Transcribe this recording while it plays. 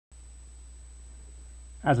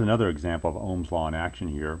As another example of Ohm's law in action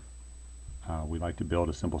here, we like to build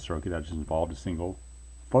a simple circuit that just involved a single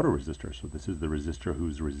photoresistor. So this is the resistor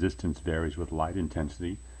whose resistance varies with light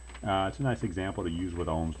intensity. It's a nice example to use with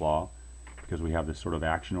Ohm's law because we have this sort of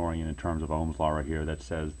action-oriented terms of Ohm's law right here that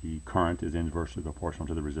says the current is inversely proportional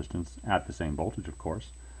to the resistance at the same voltage, of course.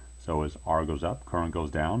 So as R goes up, current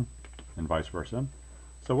goes down, and vice versa.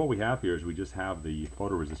 So what we have here is we just have the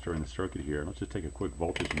photoresistor in the circuit here. Let's just take a quick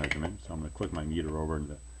voltage measurement. So I'm going to click my meter over into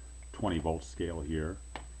the 20 volt scale here,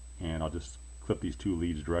 and I'll just clip these two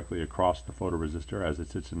leads directly across the photoresistor as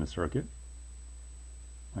it sits in the circuit,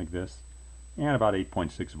 like this, and about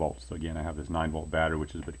 8.6 volts. So again, I have this 9 volt battery,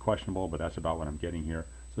 which is a bit questionable, but that's about what I'm getting here.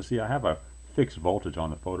 So see, I have a fixed voltage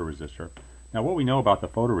on the photoresistor. Now what we know about the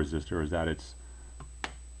photoresistor is that its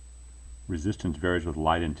resistance varies with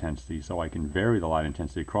light intensity, so I can vary the light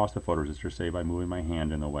intensity across the photoresistor, say by moving my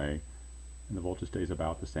hand in the way, and the voltage stays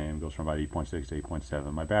about the same, goes from about 8.6 to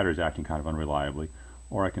 8.7. My battery is acting kind of unreliably,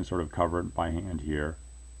 or I can sort of cover it by hand here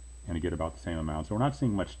and get about the same amount. So we're not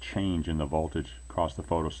seeing much change in the voltage across the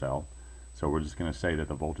photocell, so we're just going to say that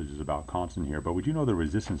the voltage is about constant here, but we do know the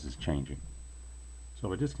resistance is changing. So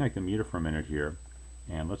if I disconnect the meter for a minute here,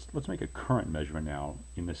 and let's make a current measurement now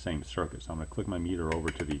in the same circuit. So I'm going to click my meter over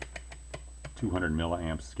to the 200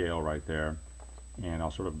 milliamp scale right there, and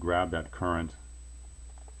I'll sort of grab that current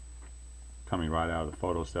coming right out of the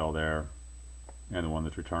photocell there and the one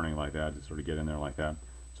that's returning like that, just sort of get in there like that.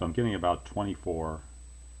 So I'm getting about 24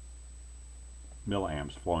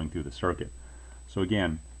 milliamps flowing through the circuit. So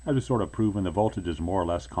again, as we've sort of proven, the voltage is more or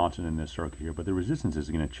less constant in this circuit here, but the resistance is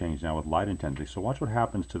going to change now with light intensity. So watch what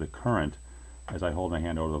happens to the current as I hold my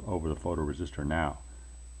hand over the photoresistor now.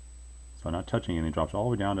 So not touching anything, drops all the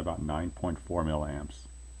way down to about 9.4 milliamps.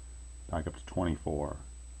 Back up to 24.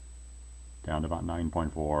 Down to about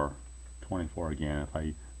 9.4. 24 again. If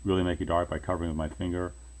I really make it dark by covering with my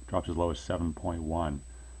finger, it drops as low as 7.1.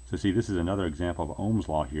 So see, this is another example of Ohm's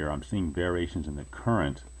law here. I'm seeing variations in the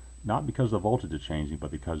current, not because the voltage is changing,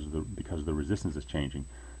 but because the resistance is changing.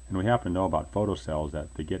 And we happen to know about photocells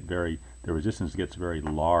that the resistance gets very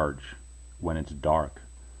large when it's dark.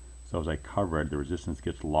 So as I cover it, the resistance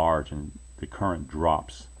gets large and the current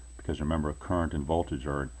drops, because remember, current and voltage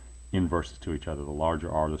are inverses to each other. The larger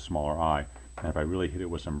R, the smaller I. And if I really hit it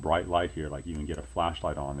with some bright light here, like even get a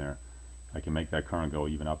flashlight on there, I can make that current go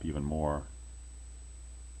even up even more.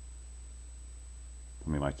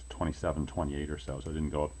 Something like 27, 28 or so. So it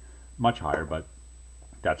didn't go up much higher, but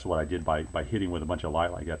that's what I did by hitting with a bunch of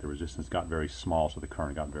light like that. The resistance got very small, so the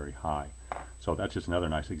current got very high. So that's just another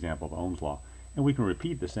nice example of Ohm's law. And we can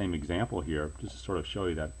repeat the same example here just to sort of show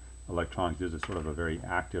you that electronics is a sort of a very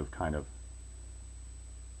active kind of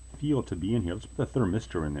field to be in here. Let's put the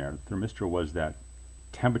thermistor in there. The thermistor was that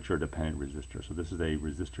temperature dependent resistor. So this is a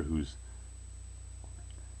resistor whose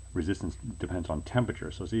resistance depends on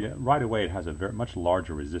temperature. So see, right away it has a much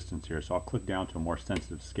larger resistance here. So I'll click down to a more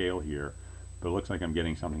sensitive scale here, but it looks like I'm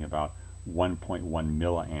getting something about 1.1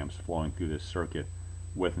 milliamps flowing through this circuit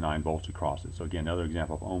with 9 volts across it. So again, another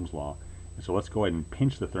example of Ohm's law. And so let's go ahead and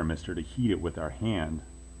pinch the thermistor to heat it with our hand.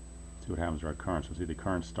 See what happens to our current. So see, the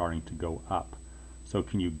current's starting to go up. So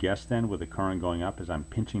can you guess then, with the current going up, as I'm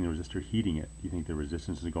pinching the resistor, heating it, do you think the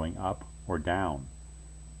resistance is going up or down?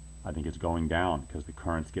 I think it's going down because the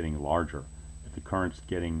current's getting larger. If the current's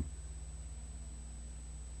getting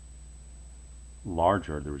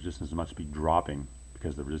larger, the resistance must be dropping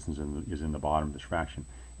because the resistance is in the bottom of this fraction.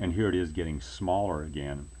 And here it is getting smaller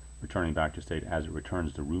again, returning back to state as it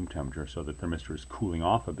returns to room temperature, so the thermistor is cooling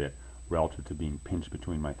off a bit relative to being pinched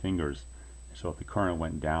between my fingers. So if the current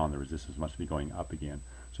went down, the resistance must be going up again.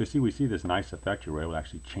 So you see, we see this nice effect here. We're able to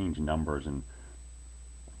actually change numbers and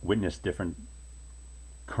witness different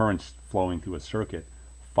currents flowing through a circuit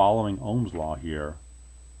following Ohm's law here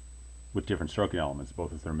with different circuit elements,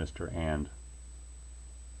 both the thermistor and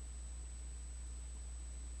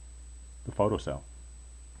the photocell.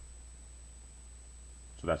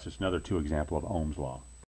 So that's just another 2 examples of Ohm's law.